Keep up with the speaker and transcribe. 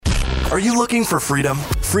Are you looking for freedom?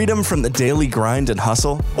 Freedom from the daily grind and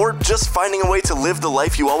hustle? Or just finding a way to live the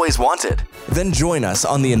life you always wanted? Then join us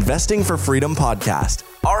on the Investing for Freedom podcast.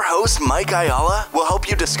 Our host, Mike Ayala, will help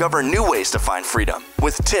you discover new ways to find freedom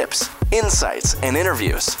with tips, insights, and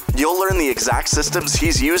interviews. You'll learn the exact systems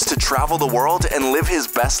he's used to travel the world and live his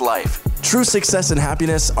best life. True success and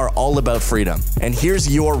happiness are all about freedom. And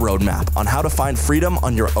here's your roadmap on how to find freedom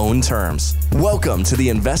on your own terms. Welcome to the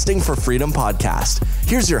Investing for Freedom podcast.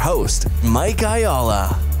 Here's your host, Mike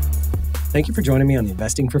Ayala. Thank you for joining me on the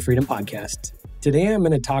Investing for Freedom podcast. Today, I'm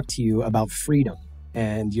going to talk to you about freedom.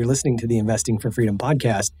 And you're listening to the Investing for Freedom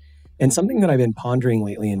podcast. And something that I've been pondering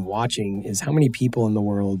lately and watching is how many people in the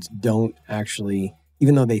world don't actually,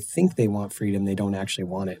 even though they think they want freedom, they don't actually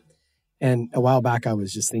want it. And a while back, I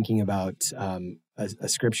was just thinking about a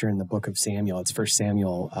scripture in the book of Samuel. It's 1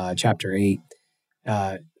 Samuel chapter 8.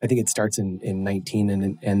 I think it starts in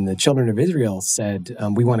 19. And the children of Israel said,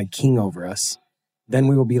 we want a king over us. Then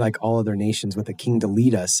we will be like all other nations with a king to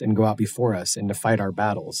lead us and go out before us and to fight our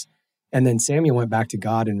battles. And then Samuel went back to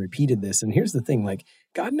God and repeated this. And here's the thing,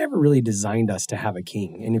 God never really designed us to have a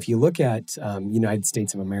king. And if you look at United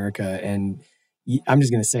States of America, and I'm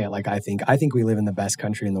just going to say it I think we live in the best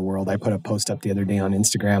country in the world. I put a post up the other day on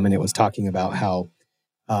Instagram, and it was talking about how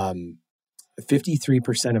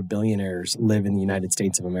 53% of billionaires live in the United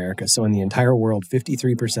States of America. So in the entire world,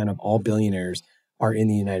 53% of all billionaires are in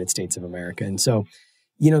the United States of America. And so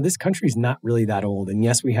this country is not really that old. And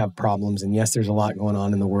yes, we have problems. And yes, there's a lot going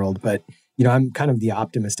on in the world. But, I'm kind of the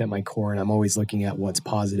optimist at my core, and I'm always looking at what's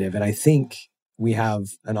positive. And I think we have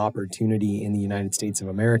an opportunity in the United States of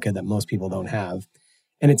America that most people don't have.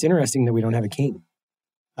 And it's interesting that we don't have a king.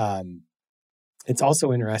 It's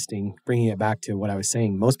also interesting, bringing it back to what I was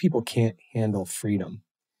saying, most people can't handle freedom.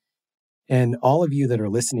 And all of you that are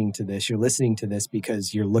listening to this, you're listening to this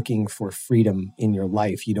because you're looking for freedom in your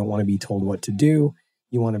life. You don't want to be told what to do.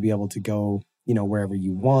 You want to be able to go, wherever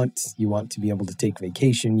you want. You want to be able to take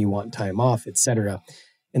vacation. You want time off, etc.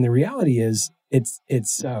 And the reality is, it's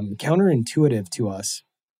counterintuitive to us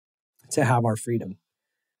to have our freedom.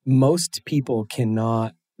 Most people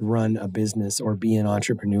cannot run a business or be an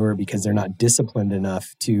entrepreneur because they're not disciplined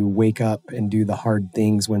enough to wake up and do the hard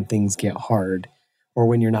things when things get hard, or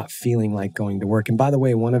when you're not feeling like going to work. And by the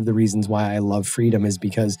way, one of the reasons why I love freedom is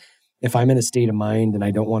because if I'm in a state of mind and I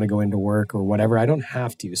don't want to go into work or whatever, I don't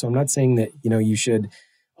have to. So I'm not saying that, you should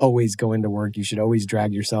always go into work. You should always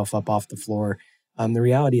drag yourself up off the floor. The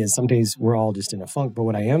reality is some days we're all just in a funk. But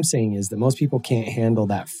what I am saying is that most people can't handle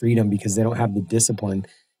that freedom because they don't have the discipline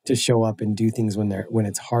to show up and do things when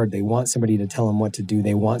it's hard. They want somebody to tell them what to do.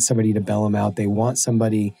 They want somebody to bail them out. They want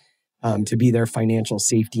somebody to be their financial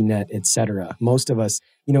safety net, etc. Most of us,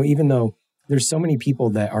 even though there's so many people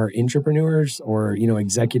that are entrepreneurs or,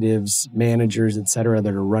 executives, managers, et cetera,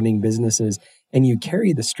 that are running businesses, and you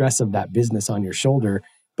carry the stress of that business on your shoulder.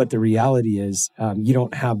 But the reality is you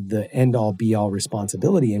don't have the end all be all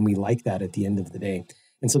responsibility. And we like that at the end of the day.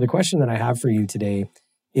 And so the question that I have for you today,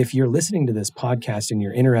 if you're listening to this podcast and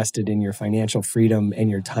you're interested in your financial freedom and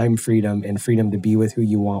your time freedom and freedom to be with who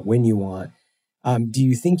you want, when you want, do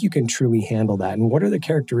you think you can truly handle that? And what are the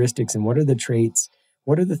characteristics and what are the traits?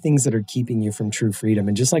 What are the things that are keeping you from true freedom?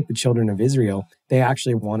 And just like the children of Israel, they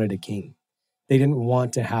actually wanted a king. They didn't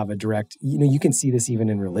want to have a direct, you can see this even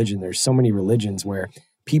in religion. There's so many religions where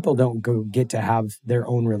people don't get to have their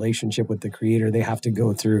own relationship with the Creator. They have to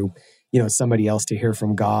go through, somebody else to hear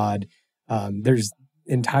from God. There's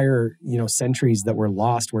entire, centuries that were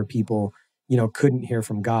lost where people, couldn't hear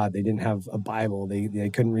from God. They didn't have a Bible. They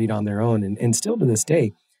couldn't read on their own. And still to this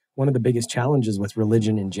day, one of the biggest challenges with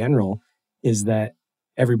religion in general is that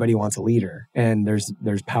everybody wants a leader, and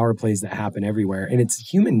there's power plays that happen everywhere. And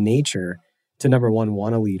it's human nature to, number one,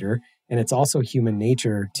 want a leader. And it's also human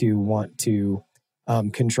nature to want to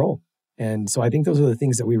control. And so I think those are the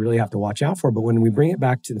things that we really have to watch out for. But when we bring it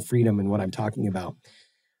back to the freedom and what I'm talking about,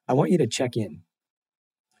 I want you to check in.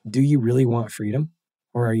 Do you really want freedom,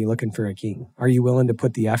 or are you looking for a king? Are you willing to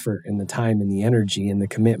put the effort and the time and the energy and the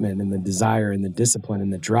commitment and the desire and the discipline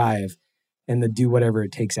and the drive and the do whatever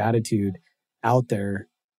it takes attitude out there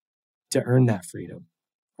to earn that freedom?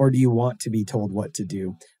 Or do you want to be told what to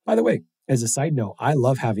do? By the way, as a side note, I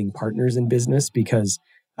love having partners in business because,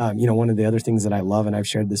 one of the other things that I love, and I've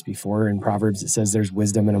shared this before in Proverbs, it says there's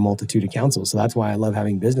wisdom in a multitude of counsel. So that's why I love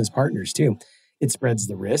having business partners too. It spreads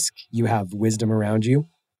the risk. You have wisdom around you.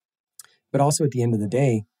 But also at the end of the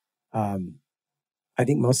day, I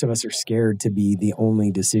think most of us are scared to be the only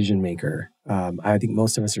decision maker. I think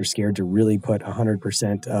most of us are scared to really put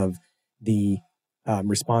 100% of the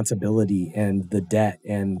responsibility and the debt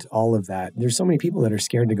and all of that. There's so many people that are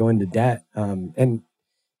scared to go into debt. And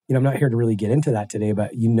I'm not here to really get into that today,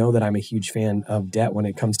 but you know that I'm a huge fan of debt when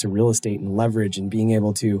it comes to real estate and leverage and being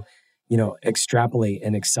able to, extrapolate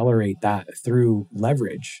and accelerate that through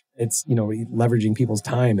leverage. It's, leveraging people's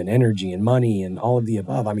time and energy and money and all of the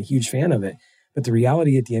above. I'm a huge fan of it. But the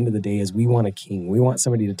reality at the end of the day is we want a king. We want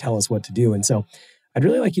somebody to tell us what to do. And so I'd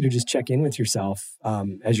really like you to just check in with yourself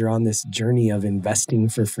as you're on this journey of investing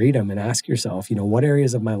for freedom and ask yourself, what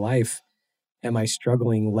areas of my life am I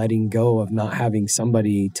struggling letting go of not having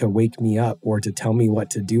somebody to wake me up or to tell me what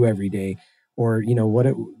to do every day? Or,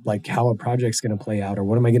 how a project's going to play out, or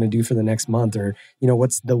what am I going to do for the next month? Or,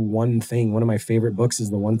 what's the one thing? One of my favorite books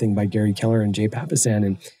is The One Thing by Gary Keller and Jay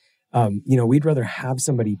Papasan. And, we'd rather have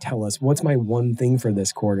somebody tell us, what's my one thing for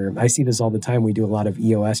this quarter? I see this all the time. We do a lot of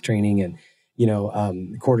EOS training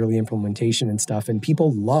and, quarterly implementation and stuff. And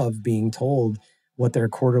people love being told what their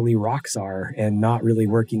quarterly rocks are and not really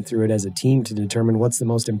working through it as a team to determine what's the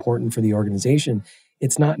most important for the organization.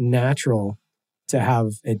 It's not natural to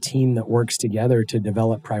have a team that works together to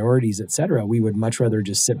develop priorities, et cetera. We would much rather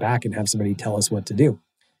just sit back and have somebody tell us what to do.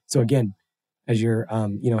 So again, as you're,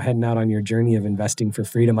 heading out on your journey of investing for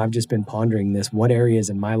freedom, I've just been pondering this. What areas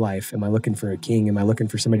in my life am I looking for a king? Am I looking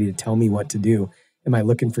for somebody to tell me what to do? Am I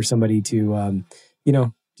looking for somebody to,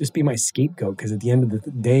 just be my scapegoat? Because at the end of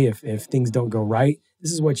the day, if things don't go right,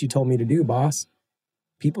 this is what you told me to do, boss.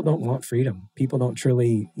 People don't want freedom. People don't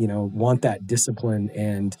truly, want that discipline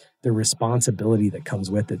and the responsibility that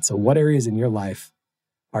comes with it. So what areas in your life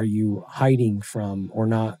are you hiding from or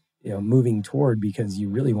not, moving toward because you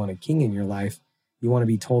really want a king in your life? You want to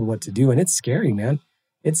be told what to do. And it's scary, man.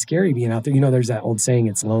 It's scary being out there. There's that old saying,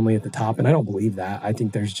 it's lonely at the top. And I don't believe that. I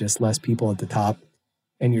think there's just less people at the top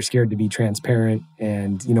and you're scared to be transparent.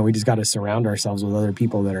 And, we just got to surround ourselves with other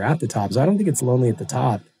people that are at the top. So I don't think it's lonely at the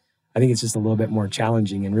top. I think it's just a little bit more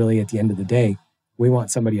challenging. And really, at the end of the day, we want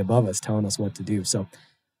somebody above us telling us what to do. So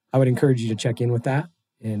I would encourage you to check in with that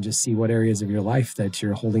and just see what areas of your life that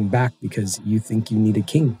you're holding back because you think you need a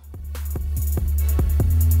king.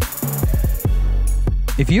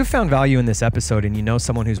 If you've found value in this episode and you know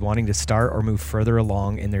someone who's wanting to start or move further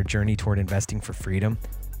along in their journey toward investing for freedom,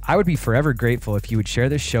 I would be forever grateful if you would share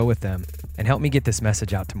this show with them and help me get this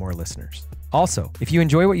message out to more listeners. Also, if you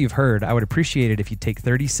enjoy what you've heard, I would appreciate it if you take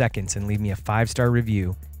 30 seconds and leave me a 5-star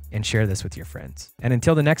review and share this with your friends. And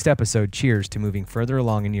until the next episode, cheers to moving further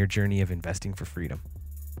along in your journey of investing for freedom.